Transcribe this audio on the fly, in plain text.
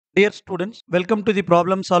Dear students, welcome to the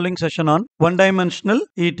problem solving session on one-dimensional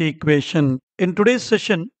heat equation. In today's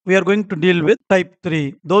session, we are going to deal with type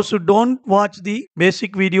 3. Those who don't watch the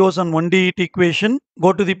basic videos on 1D heat equation,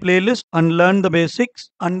 go to the playlist and learn the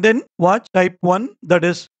basics and then watch type 1, that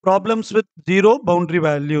is problems with zero boundary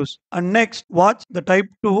values. And next, watch the type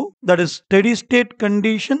 2, that is steady state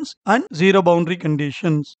conditions and zero boundary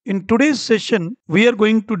conditions. In today's session, we are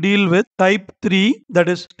going to deal with type 3, that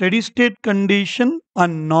is steady state condition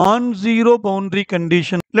and non-zero boundary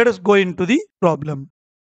condition. Let us go into the problem.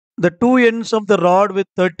 The two ends of the rod with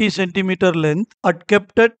 30 centimeter length are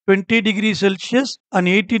kept at 20 degrees Celsius and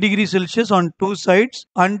 80 degrees Celsius on two sides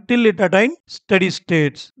until it attains steady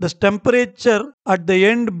states. The temperature at the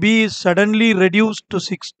end B is suddenly reduced to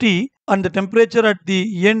 60 and the temperature at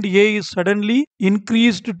the end A is suddenly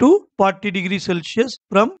increased to 40 degrees Celsius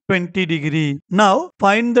from 20 degree. Now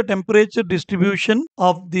find the temperature distribution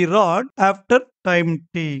of the rod after time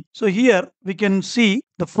t. So here we can see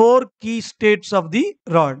the four key states of the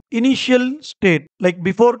rod. Initial state, like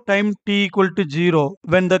before time t equal to 0,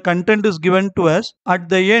 when the content is given to us, at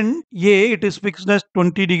the end A it is fixed as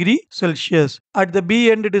 20 degree Celsius. At the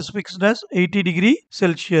B end it is fixed as 80 degree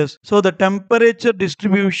Celsius. So the temperature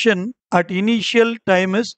distribution at initial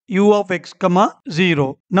time is u of x comma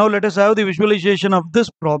 0. Now let us have the visualization of this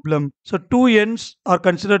problem. So two ends are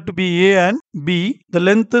considered to be A and B. The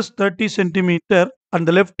length is 30 centimeter and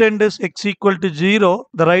the left end is x equal to 0,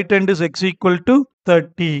 the right end is x equal to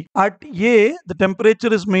 30. At A, the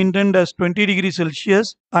temperature is maintained as 20 degrees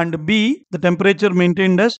Celsius and B, the temperature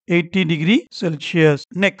maintained as 80 degrees Celsius.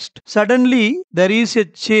 Next, suddenly there is a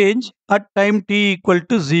change at time t equal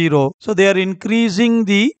to 0. So they are increasing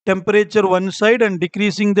the temperature one side and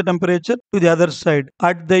decreasing the temperature to the other side.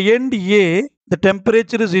 At the end A, the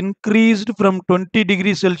temperature is increased from 20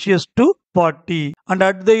 degrees Celsius to 40, and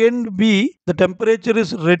at the end B, the temperature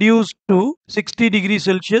is reduced to 60 degrees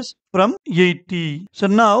Celsius from 80. So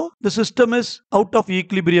now the system is out of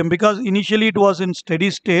equilibrium because initially it was in steady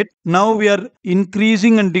state. Now we are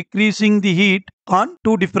increasing and decreasing the heat on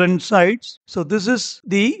two different sides. So this is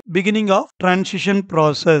the beginning of transition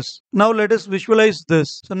process. Now let us visualize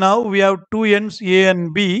this. So now we have two ends A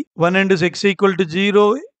and B. One end is x equal to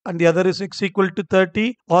 0 and the other is x equal to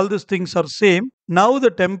 30. All these things are same. Now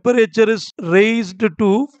the temperature is raised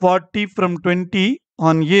to 40 from 20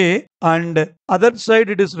 on A and other side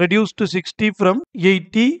it is reduced to 60 from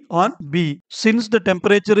 80 on B. Since the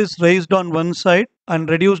temperature is raised on one side and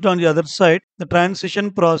reduced on the other side, the transition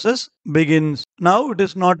process begins. Now it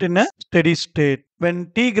is not in a steady state.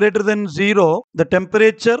 When t greater than 0, the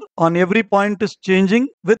temperature on every point is changing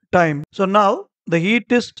with time. So now the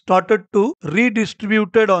heat is started to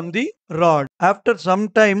redistributed on the rod. After some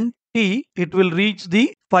time t, it will reach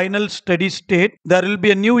the final steady state. There will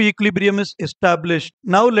be a new equilibrium is established.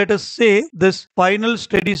 Now let us say this final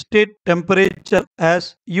steady state temperature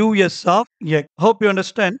as us of x. Hope you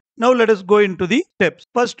understand. Now let us go into the steps.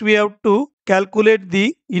 First we have to calculate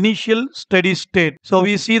the initial steady state. So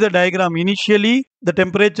we see the diagram. Initially the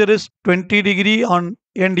temperature is 20 degree on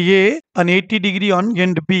end A and 80 degree on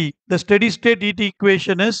end B. The steady state heat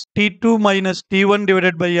equation is T2 minus T1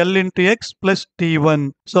 divided by L into X plus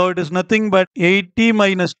T1. So it is nothing but 80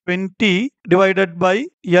 minus 20 divided by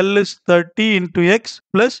L is 30 into X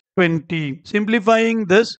plus 20. Simplifying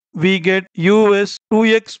this, we get U is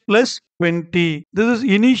 2x plus 20. This is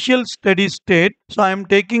initial steady state. So I am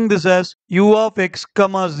taking this as U of x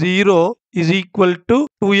comma 0 is equal to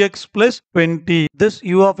 2x plus 20. This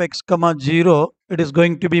U of x comma 0, it is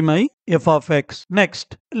going to be my f of x.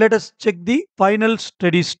 Next, let us check the final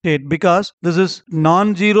steady state because this is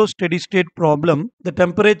non-zero steady state problem. The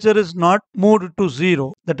temperature is not moved to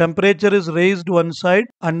 0. The temperature is raised one side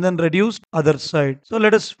and then reduced other side. So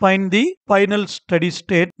let us find the final steady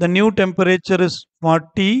state. The new temperature is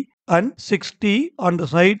 40 and 60 on the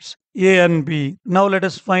sides A and B. Now let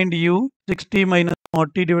us find U. 60 minus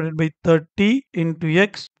 40 divided by 30 into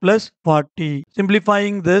x plus 40.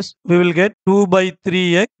 Simplifying this, we will get 2 by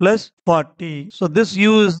 3x plus 40. So this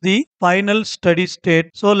U is the final steady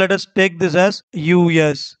state. So let us take this as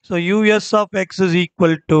US. So US of x is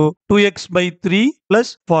equal to 2x by 3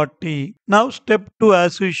 plus 40. Now step 2,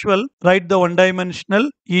 as usual, write the one-dimensional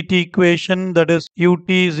heat equation, that is ut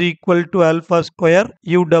is equal to alpha square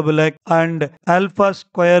u double x, and alpha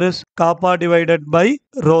square is kappa divided by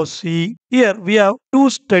rho c. Here we have two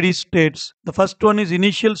steady states. The first one is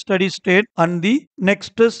initial steady state and the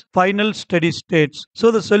next is final steady states.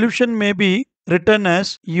 So the solution may be written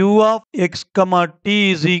as u of x comma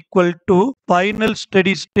t is equal to final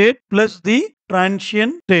steady state plus the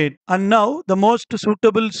transient state. And now the most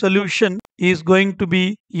suitable solution is going to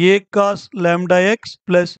be a cos lambda x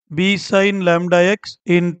plus b sin lambda x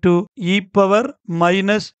into e power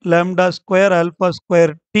minus lambda square alpha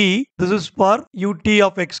square t. This is for ut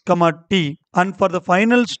of x comma t. And for the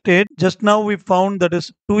final state, just now we found that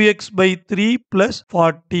is 2x by 3 plus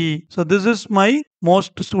 40. So this is my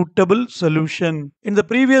most suitable solution. In the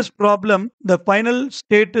previous problem, the final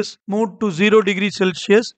state is moved to 0 degree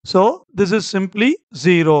Celsius. So this is simply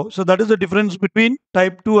 0. So that is the difference between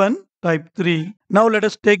type 2 and type 3. Now let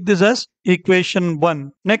us take this as equation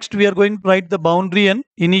 1. Next we are going to write the boundary and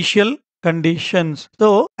initial conditions.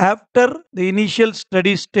 So after the initial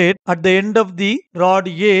steady state, at the end of the rod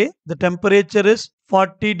A, the temperature is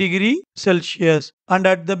 40 degree Celsius, and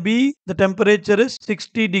at the B the temperature is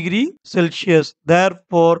 60 degree Celsius.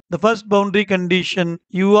 Therefore the first boundary condition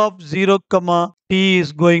u of 0 comma t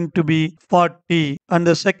is going to be 40, and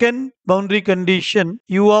the second boundary condition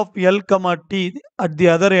u of L comma t at the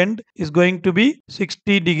other end is going to be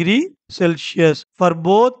 60 degree Celsius for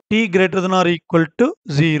both t greater than or equal to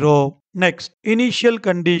 0. Next, initial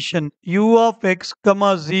condition u of x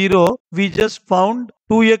comma 0, we just found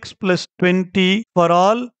 2x plus 20 for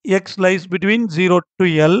all x lies between 0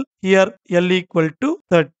 to L. Here L equal to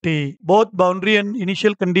 30. Both boundary and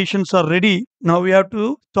initial conditions are ready. Now we have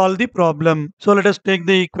to solve the problem. So let us take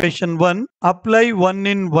the equation 1. Apply 1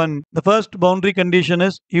 in 1. The first boundary condition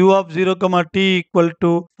is u of 0 comma t equal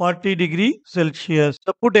to 40 degree Celsius.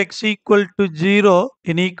 So put x equal to 0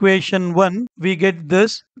 in equation 1. We get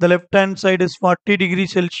this. The left hand side is 40 degree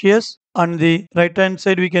Celsius. On the right hand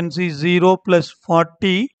side we can see 0 plus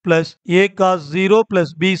 40 plus a cos 0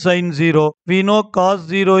 plus b sin 0. We know cos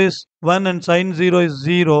 0 is 1 and sin 0 is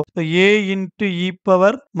 0. So a into e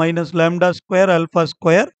power minus lambda square alpha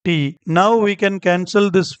square t. Now we can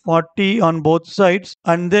cancel this 40 on both sides,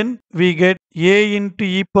 and then we get a into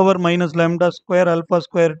e power minus lambda square alpha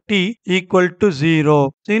square t equal to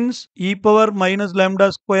 0. Since e power minus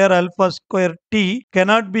lambda square alpha square t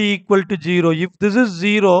cannot be equal to 0, if this is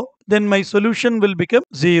 0, then my solution will become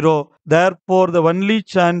 0. Therefore, the only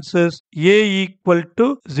chance is a equal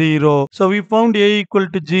to 0. So we found a equal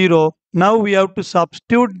to 0. Now we have to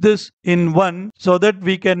substitute this in 1 so that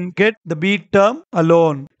we can get the b term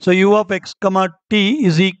alone. So u of x comma t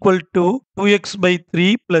is equal to 2x by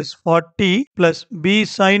 3 plus 40 plus b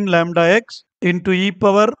sin lambda x into e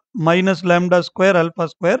power minus lambda square alpha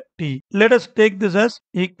square t. Let us take this as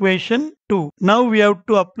equation 2. Now we have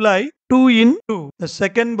to apply 2 in 2. The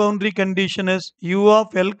second boundary condition is u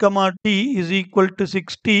of L comma t is equal to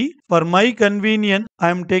 60. For my convenience, I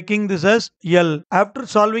am taking this as L. After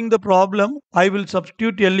solving the problem, I will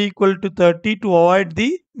substitute L equal to 30 to avoid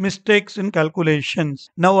the mistakes in calculations.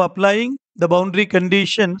 Now applying the boundary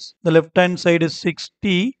conditions, the left hand side is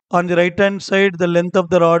 60. On the right hand side, the length of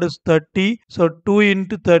the rod is 30. So 2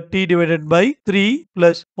 into 30 divided by 3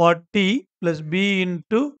 plus 40 plus b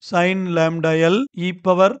into sin lambda L e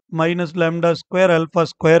power minus lambda square alpha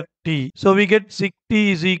square t. So we get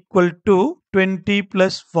 60 is equal to 20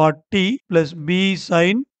 plus 40 plus b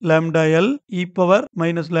sin lambda L e power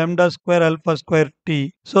minus lambda square alpha square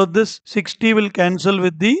t. So this 60 will cancel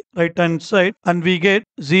with the right hand side, and we get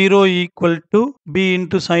 0 equal to b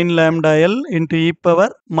into sin lambda L into e power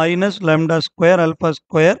minus lambda square alpha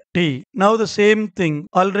square t. Now the same thing,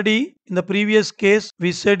 already in the previous case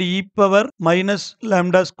we said e power minus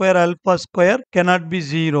lambda square alpha square cannot be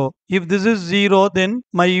 0. If this is 0, then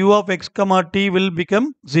my u of x comma t will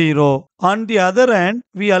become 0. On the other hand,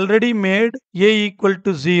 we already made a equal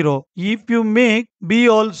to 0. If you make b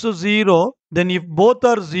also 0, then if both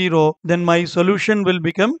are 0, then my solution will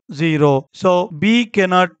become 0. So b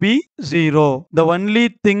cannot be 0. The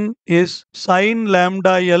only thing is sin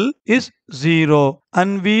lambda L is 0.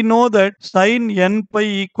 And we know that sin n pi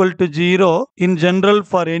equal to 0 in general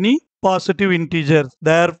for any positive integers.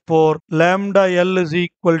 Therefore, lambda L is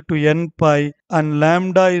equal to n pi and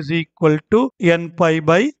lambda is equal to n pi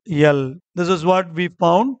by L. This is what we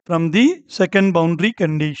found from the second boundary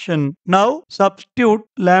condition. Now substitute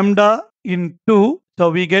lambda in 2. So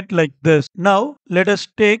we get like this. Now let us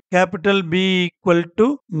take capital B equal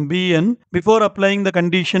to Bn. Before applying the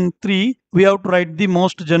condition 3, we have to write the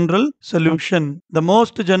most general solution. The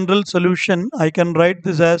most general solution, I can write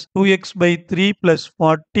this as 2x by 3 plus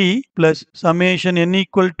 40 plus summation n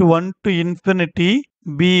equal to 1 to infinity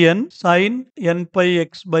Bn sin n pi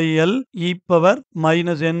x by L e power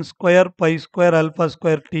minus n square pi square alpha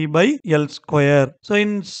square t by L square. So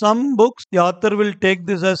in some books, the author will take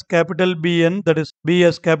this as capital Bn, that is B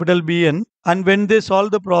as capital Bn. and when they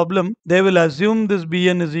solve the problem, they will assume this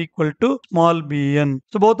bn is equal to small bn.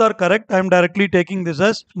 So both are correct. I am directly taking this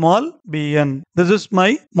as small bn. This is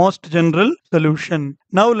my most general solution.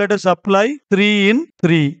 Now let us apply 3 in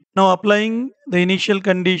 3. Now applying the initial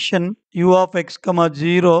condition u of x comma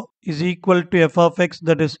 0 is equal to f of x,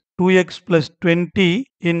 that is 2x plus 20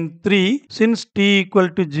 in 3. Since t equal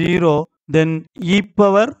to 0, then e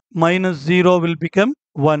power minus 0 will become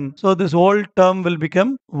 1. So this whole term will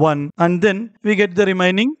become 1, and then we get the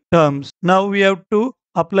remaining terms. Now we have to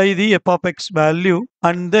apply the f of x value,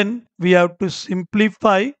 and then we have to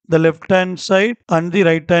simplify the left hand side and the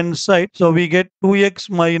right hand side. So we get 2x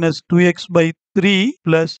minus 2x by 3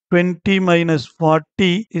 plus 20 minus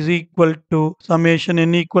 40 is equal to summation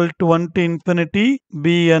n equal to 1 to infinity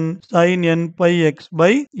bn sin n pi x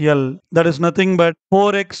by L. That is nothing but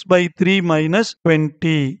 4x by 3 minus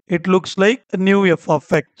 20. It looks like a new f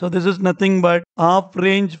of x. So this is nothing but half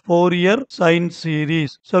range Fourier sine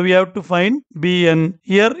series. So we have to find bn.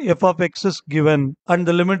 Here f of x is given and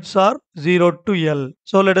the limits are 0 to L.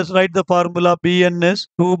 So let us write the formula. Bn is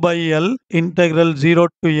 2 by L integral 0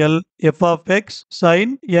 to L f of x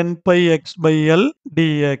sin n pi x by L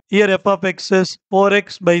dx. Here f of x is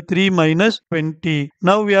 4x by 3 minus 20.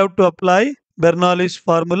 Now we have to apply Bernoulli's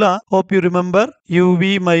formula. Hope you remember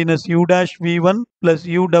uv minus u dash v1 plus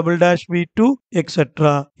u double dash v2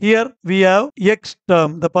 etc. Here we have x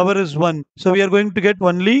term. The power is 1. So we are going to get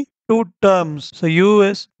only two terms. So u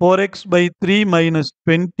is 4x by 3 minus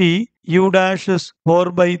 20. U dash is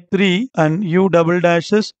 4 by 3 and u double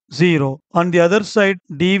dash is 0. On the other side,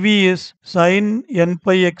 dv is sin n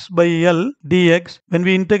pi x by L dx. When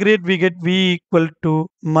we integrate, we get v equal to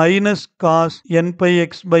minus cos n pi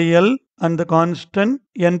x by L and the constant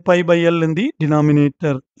n pi by L in the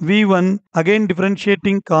denominator. v1, again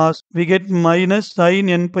differentiating cos, we get minus sin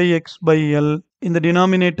n pi x by L. In the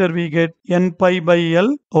denominator, we get n pi by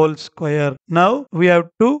L whole square. Now we have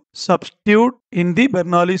to substitute in the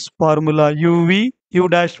Bernoulli's formula uv u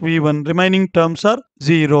dash v1. Remaining terms are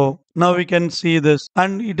 0. Now we can see this,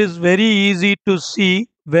 and it is very easy to see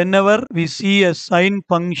whenever we see a sine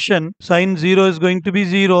function, sine 0 is going to be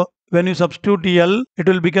 0. When you substitute L, it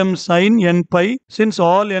will become sin n pi. Since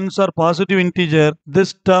all n's are positive integer,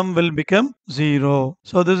 this term will become 0.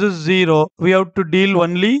 So this is 0. We have to deal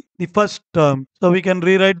only the first term. So we can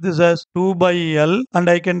rewrite this as 2 by L, and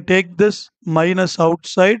I can take this minus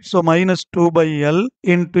outside. So minus 2 by L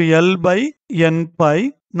into L by n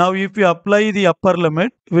pi. Now if you apply the upper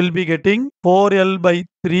limit, we will be getting 4L by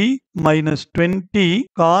 3 minus 20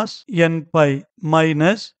 cos n pi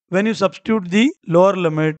minus, when you substitute the lower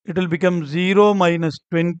limit, it will become 0 minus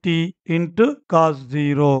 20 into cos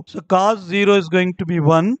 0. So cos 0 is going to be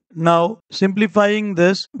 1. Now simplifying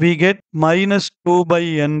this, we get minus 2 by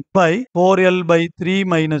n pi, 4L by 3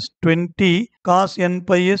 minus 20, cos n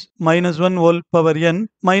pi is minus 1 whole power n,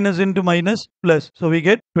 minus into minus plus. So we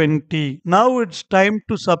get 20. Now it's time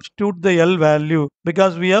to substitute the L value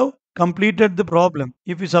because we have completed the problem.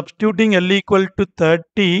 If we substituting L equal to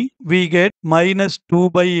 30, we get minus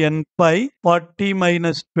 2 by n pi, 40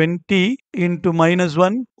 minus 20 into minus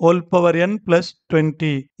 1 whole power n plus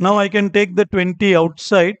 20. Now I can take the 20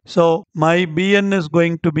 outside. So my bn is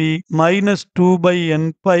going to be minus 2 by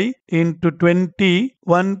n pi into 20,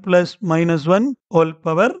 1 plus minus 1 whole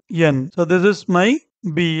power n. So this is my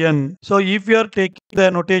Bn. So if you are taking the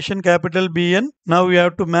notation capital Bn, now we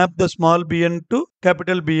have to map the small bn to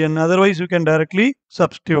capital Bn. Otherwise, you can directly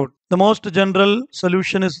substitute. The most general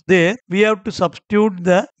solution is there. We have to substitute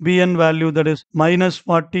the Bn value, that is minus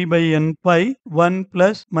 40 by n pi, 1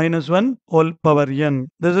 plus minus 1 whole power n.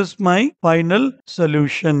 This is my final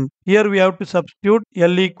solution. Here we have to substitute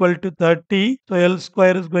L equal to 30. So L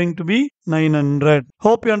square is going to be 900.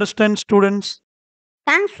 Hope you understand, students.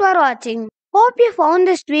 Thanks for watching. Hope you found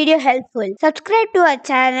this video helpful. Subscribe to our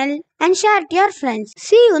channel and share it to your friends.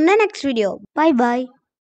 See you in the next video. Bye bye.